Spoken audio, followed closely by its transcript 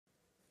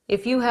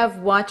If you have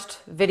watched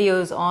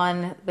videos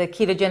on the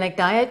ketogenic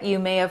diet, you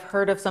may have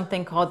heard of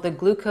something called the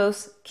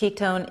Glucose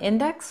Ketone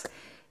Index.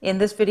 In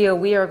this video,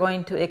 we are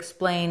going to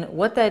explain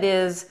what that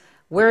is,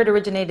 where it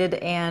originated,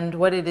 and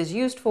what it is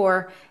used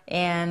for,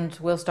 and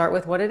we'll start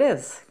with what it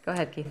is. Go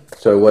ahead, Keith.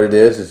 So what it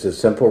is a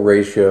simple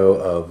ratio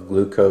of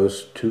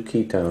glucose to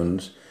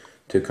ketones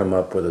to come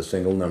up with a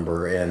single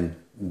number, and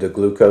the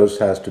glucose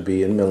has to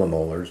be in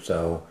millimolars,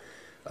 so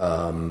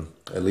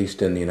at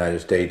least in the United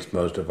States,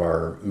 most of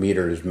our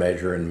meters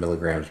measure in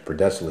milligrams per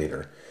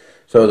deciliter.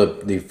 So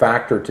the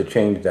factor to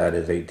change that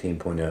is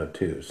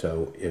 18.02.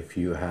 So if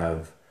you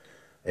have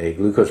a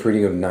glucose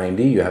reading of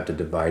 90, you have to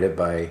divide it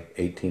by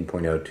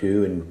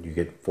 18.02 and you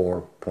get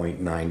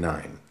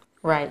 4.99.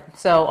 Right.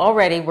 So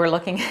already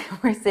we're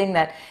seeing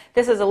that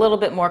this is a little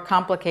bit more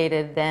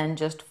complicated than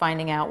just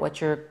finding out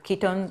what your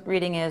ketone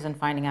reading is and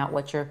finding out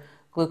what your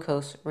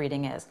glucose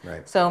reading is.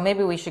 Right. So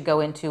maybe we should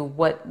go into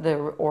what the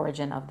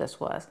origin of this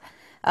was.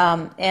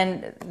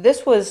 And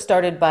this was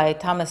started by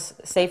Thomas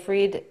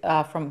Seyfried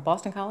from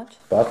Boston College.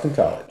 Boston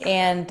College.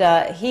 And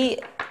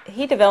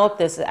he developed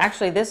this.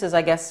 Actually, this is,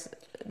 I guess,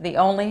 the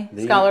only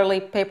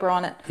scholarly paper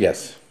on it.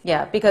 Yes.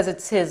 Yeah, because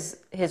it's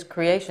his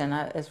creation,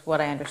 is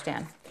what I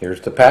understand. Here's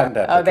the patent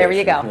application. Oh, there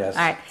you go. Yes.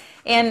 All right.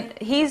 And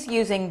he's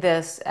using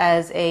this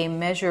as a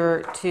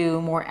measure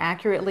to more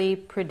accurately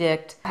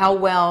predict how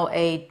well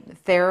a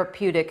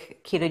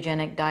therapeutic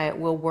ketogenic diet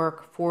will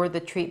work for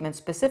the treatment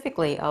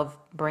specifically of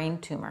brain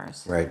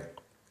tumors. Right.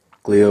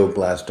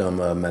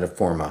 Glioblastoma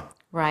metaforma.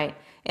 Right.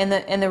 And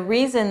the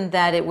reason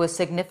that it was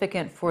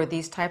significant for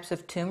these types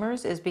of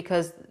tumors is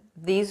because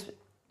these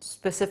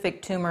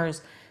specific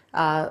tumors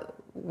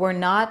were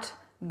not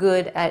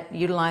good at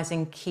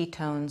utilizing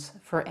ketones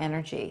for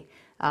energy.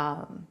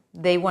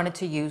 They wanted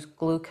to use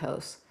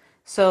glucose.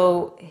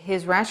 So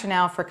his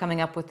rationale for coming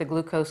up with the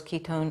Glucose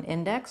Ketone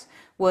Index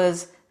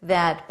was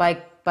that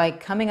by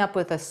coming up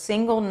with a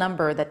single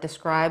number that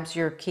describes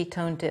your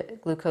ketone to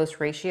glucose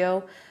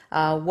ratio,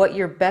 what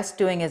you're best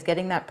doing is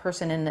getting that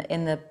person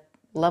in the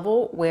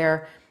level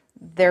where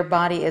their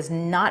body is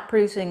not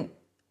producing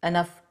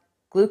enough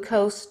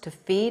glucose to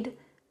feed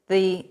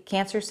the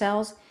cancer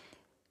cells,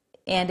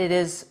 and it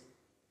is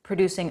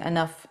producing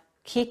enough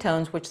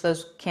ketones which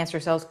those cancer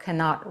cells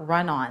cannot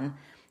run on.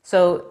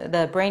 So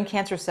the brain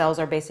cancer cells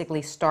are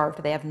basically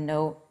starved. They have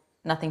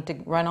nothing to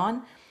run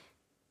on.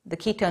 The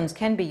ketones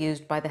can be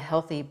used by the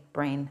healthy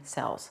brain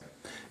cells.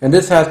 And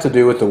this has to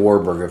do with the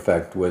Warburg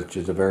Effect, which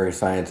is a very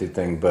sciencey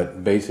thing,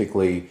 but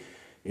basically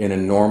in a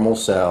normal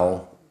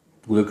cell,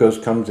 glucose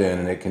comes in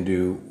and it can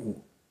do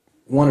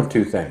one of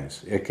two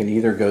things. It can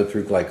either go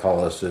through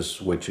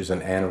glycolysis, which is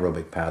an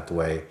anaerobic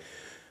pathway,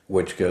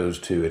 which goes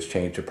to, it's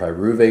changed to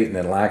pyruvate and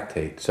then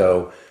lactate.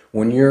 So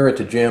when you're at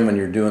the gym and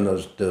you're doing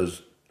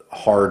those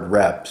hard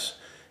reps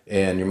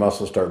and your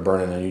muscles start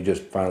burning and you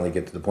just finally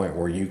get to the point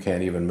where you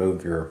can't even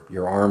move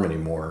your arm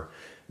anymore,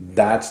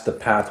 that's the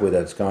pathway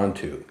that's gone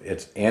to.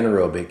 It's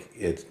anaerobic,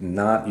 it's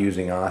not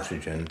using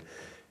oxygen.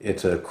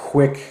 It's a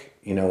quick,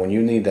 when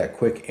you need that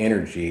quick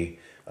energy,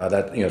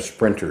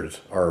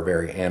 sprinters are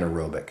very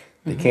anaerobic.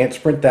 They can't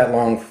sprint that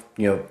long,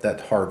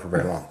 that hard for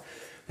very long.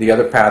 The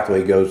other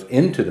pathway goes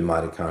into the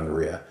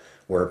mitochondria,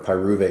 where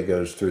pyruvate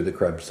goes through the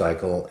Krebs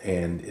cycle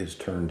and is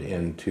turned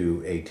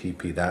into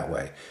ATP that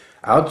way.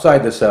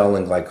 Outside the cell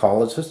in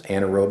glycolysis,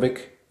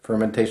 anaerobic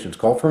fermentation. It's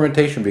called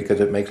fermentation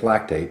because it makes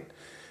lactate.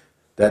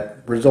 That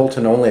results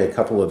in only a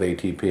couple of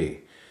ATP.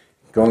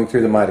 Going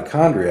through the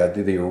mitochondria,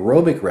 the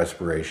aerobic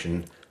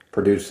respiration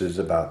produces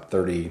about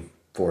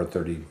 34,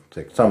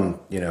 36, some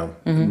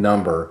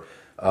number,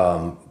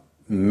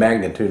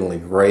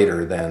 magnitudinally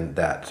greater than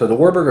that. So the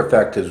Warburg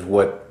Effect is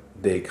what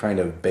they kind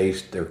of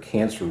based their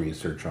cancer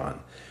research on.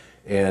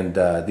 And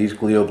these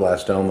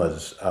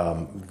glioblastomas,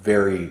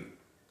 very,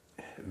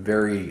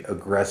 very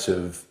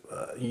aggressive,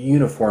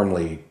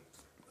 uniformly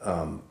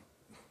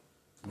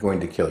going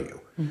to kill you.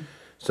 Mm-hmm.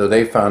 So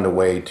they found a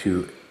way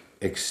to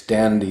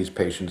extend these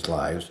patients'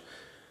 lives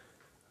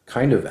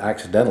kind of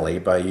accidentally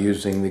by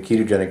using the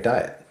ketogenic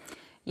diet.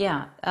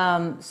 Yeah,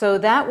 so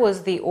that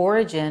was the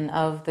origin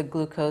of the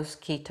Glucose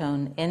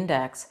Ketone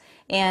Index.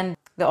 And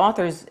the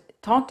authors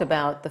talked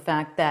about the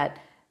fact that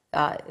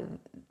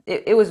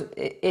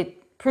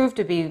it proved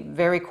to be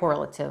very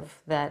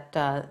correlative, that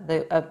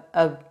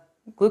a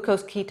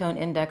glucose ketone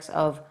index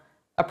of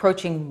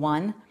approaching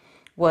 1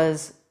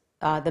 was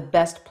the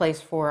best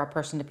place for a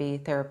person to be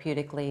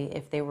therapeutically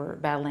if they were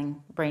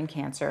battling brain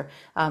cancer.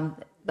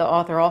 The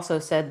author also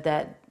said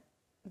that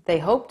they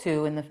hope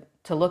to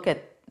look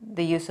at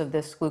the use of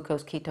this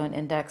glucose ketone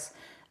index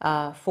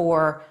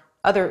for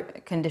other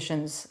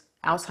conditions,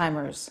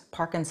 Alzheimer's,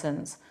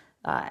 Parkinson's,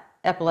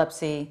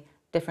 epilepsy,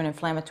 different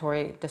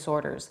inflammatory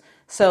disorders.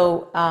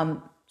 So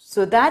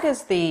that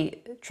is the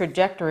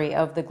trajectory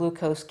of the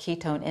glucose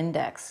ketone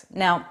index.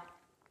 Now,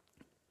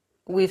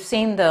 we've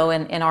seen though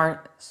in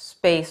our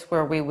space,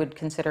 where we would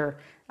consider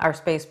our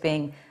space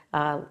being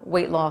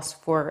weight loss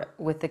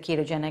with the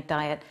ketogenic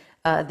diet,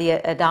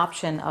 the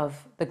adoption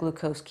of the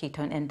glucose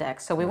ketone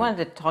index. So we wanted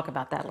to talk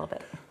about that a little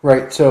bit.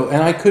 Right. So,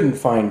 and I couldn't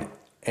find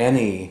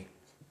any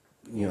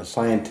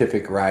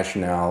scientific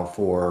rationale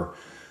for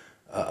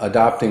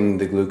adopting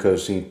the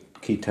glucose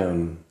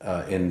ketone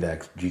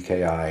index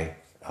 (GKI)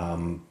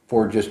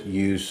 for just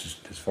use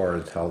as far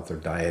as health or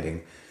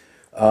dieting.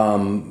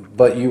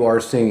 But you are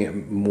seeing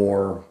it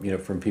more,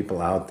 from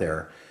people out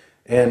there.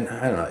 And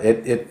I don't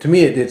know, to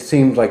me, it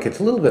seems like it's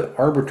a little bit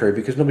arbitrary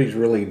because nobody's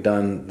really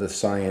done the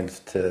science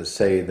to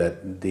say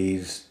that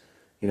these,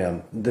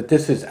 that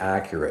this is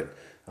accurate.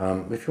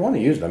 If you want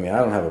to use it, I mean, I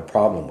don't have a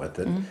problem with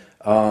it.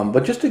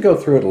 But just to go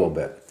through it a little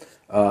bit.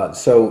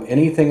 So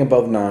anything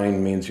above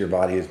 9 means your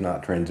body is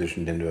not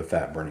transitioned into a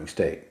fat burning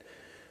state.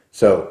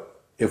 So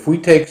if we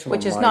take some,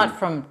 which is not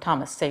from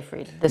Thomas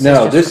Seyfried. This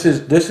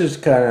is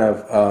kind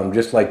of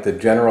just like the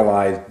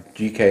generalized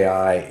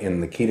GKI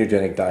in the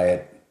ketogenic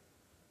diet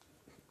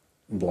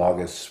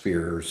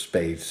blogosphere,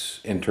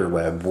 space,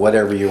 interweb,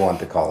 whatever you want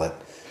to call it.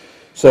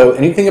 So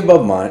anything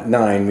above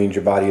 9 means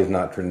your body is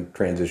not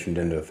transitioned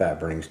into a fat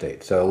burning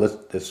state. So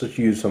let's just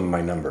use some of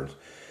my numbers.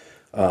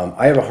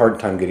 I have a hard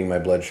time getting my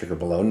blood sugar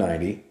below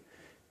 90,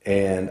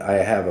 and I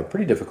have a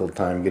pretty difficult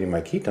time getting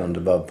my ketones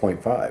above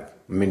 0.5. I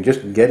mean,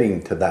 just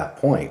getting to that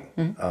point.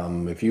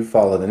 If you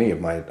followed any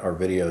of our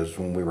videos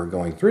when we were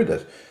going through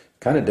this,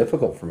 kind of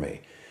difficult for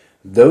me.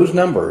 Those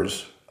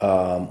numbers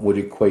would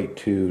equate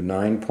to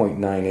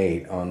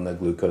 9.98 on the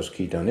Glucose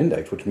Ketone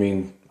Index, which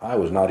means I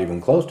was not even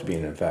close to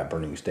being in a fat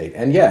burning state.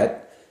 And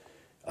yet,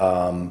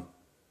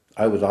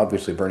 I was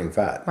obviously burning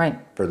fat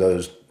for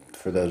those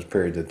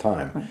periods of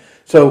time. Right.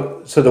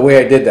 So the way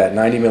I did that,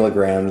 90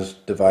 milligrams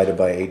divided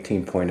by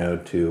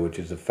 18.02, which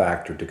is a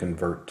factor to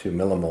convert to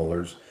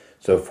millimolars.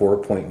 So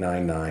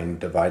 4.99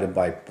 divided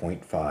by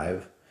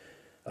 0.5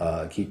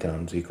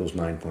 ketones equals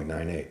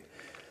 9.98.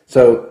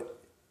 So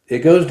it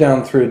goes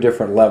down through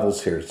different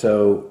levels here.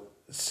 So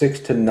 6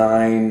 to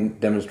 9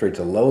 demonstrates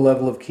a low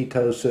level of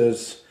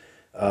ketosis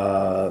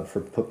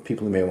for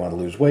people who may want to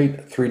lose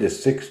weight. 3 to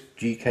 6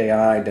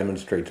 GKI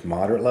demonstrates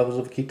moderate levels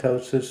of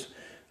ketosis.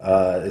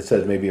 It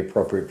says may be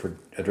appropriate for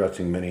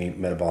addressing many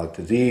metabolic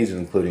diseases,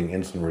 including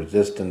insulin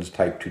resistance,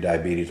 type 2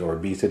 diabetes, or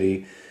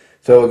obesity.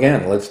 So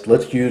again,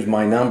 let's use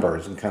my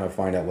numbers and kind of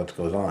find out what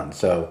goes on.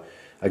 So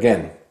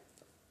again,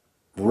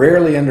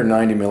 rarely under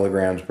 90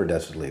 milligrams per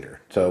deciliter.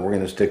 So we're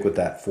going to stick with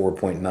that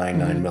 4.99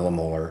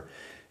 millimolar.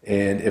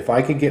 And if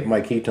I could get my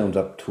ketones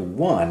up to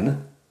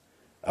 1,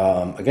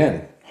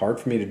 again, hard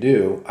for me to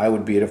do, I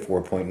would be at a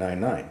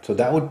 4.99. So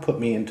that would put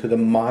me into the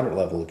moderate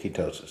level of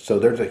ketosis. So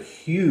there's a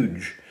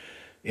huge,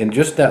 in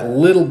just that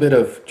little bit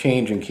of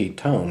change in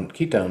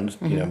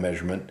ketones,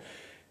 measurement,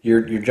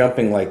 you're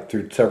jumping like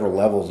through several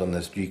levels on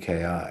this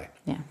GKI.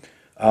 Yeah.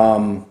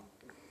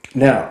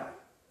 Now,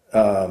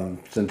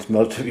 since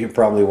most of you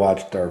probably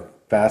watched our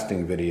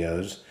fasting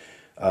videos,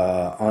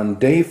 on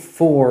day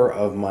 4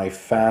 of my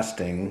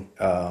fasting,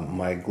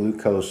 my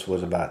glucose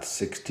was about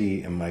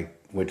 60,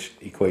 which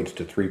equates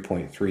to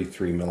 3.33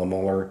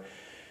 millimolar.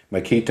 My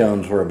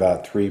ketones were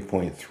about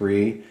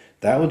 3.3.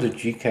 That was a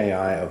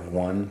GKI of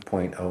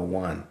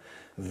 1.01.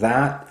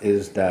 That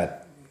is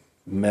that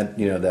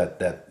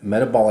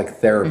metabolic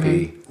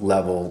therapy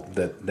level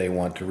that they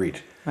want to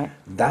reach. Right.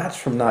 That's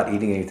from not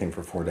eating anything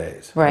for 4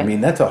 days. Right. I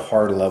mean, that's a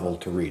hard level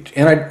to reach,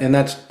 and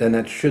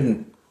that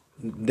shouldn't.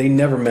 They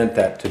never meant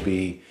that to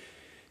be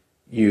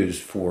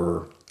used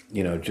for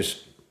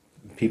just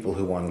people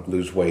who want to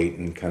lose weight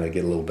and kind of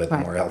get a little bit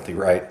more healthy,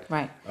 right?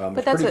 Right.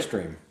 But that's pretty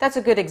extreme. That's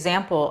a good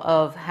example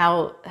of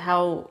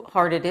how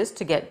hard it is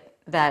to get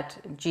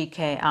that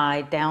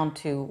GKI down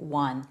to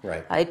 1.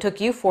 Right. It took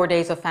you 4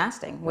 days of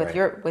fasting with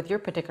your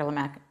particular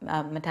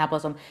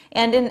metabolism.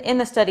 And in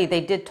the study,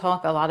 they did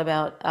talk a lot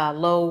about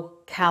low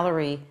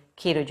calorie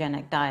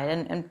ketogenic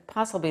diet, and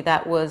possibly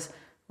that was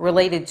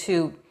related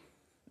to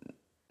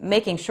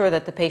making sure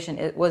that the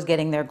patient was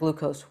getting their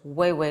glucose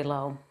way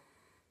low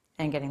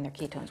and getting their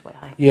ketones way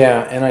high.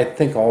 Yeah, and I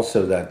think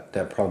also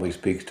that probably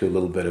speaks to a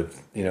little bit of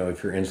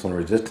if you're insulin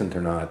resistant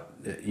or not.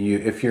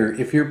 If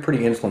you're pretty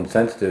insulin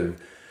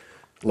sensitive,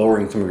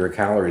 lowering some of your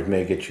calories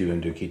may get you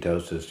into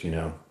ketosis,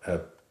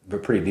 a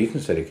pretty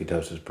decent state of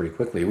ketosis pretty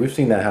quickly. We've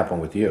seen that happen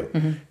with you.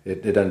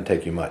 It doesn't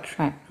take you much.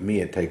 Right.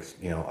 Me, it takes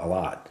a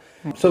lot.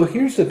 Right. So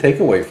here's the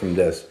takeaway from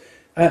this.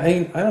 I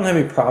don't have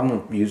any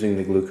problem using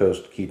the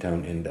Glucose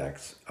Ketone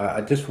Index.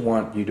 I just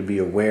want you to be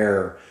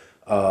aware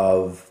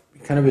of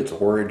kind of its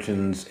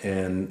origins,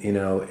 and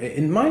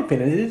in my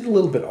opinion, it is a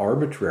little bit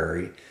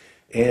arbitrary.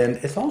 And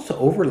it's also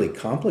overly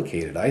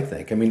complicated, I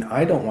think. I mean,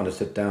 I don't want to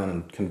sit down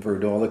and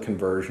do all the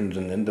conversions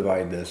and then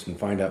divide this and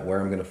find out where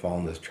I'm going to fall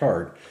in this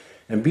chart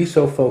and be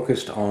so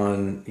focused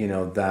on,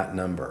 that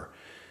number.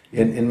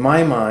 In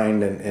my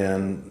mind,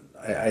 and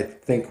I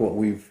think what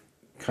we've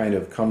kind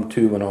of come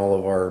to in all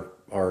of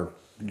our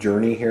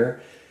journey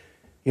here,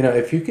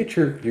 if you get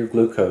your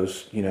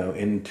glucose,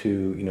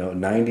 into,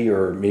 90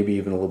 or maybe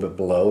even a little bit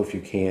below if you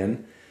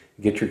can,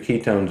 get your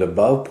ketones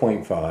above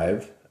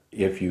 0.5,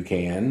 if you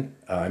can,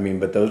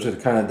 but those are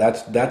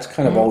that's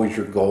kind of always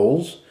your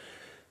goals.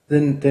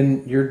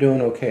 Then you're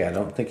doing okay. I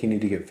don't think you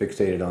need to get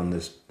fixated on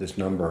this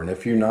number. And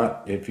if you're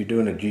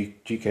doing a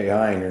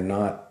GKI and you're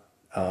not,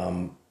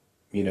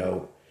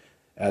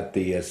 at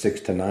the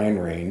 6 to 9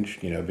 range,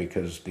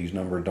 because these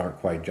numbers aren't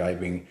quite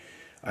jiving,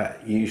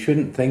 you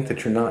shouldn't think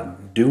that you're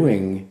not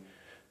doing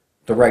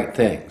the right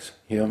things,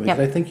 because Yep.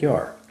 I think you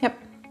are. Yep.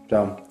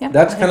 So Yep,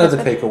 that's I kind think of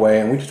the that's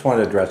takeaway, and we just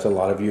wanted to address it. A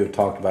lot of you have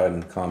talked about it in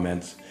the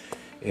comments,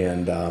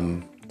 and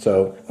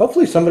so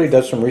hopefully somebody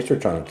does some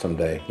research on it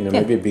someday. Maybe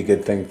it'd be a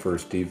good thing for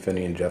Steve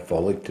Finney and Jeff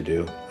Foley to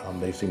do.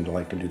 They seem to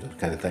like to do those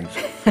kind of things.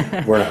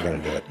 We're not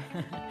going to do it.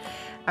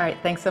 All right,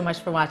 thanks so much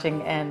for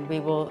watching, and we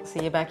will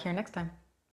see you back here next time.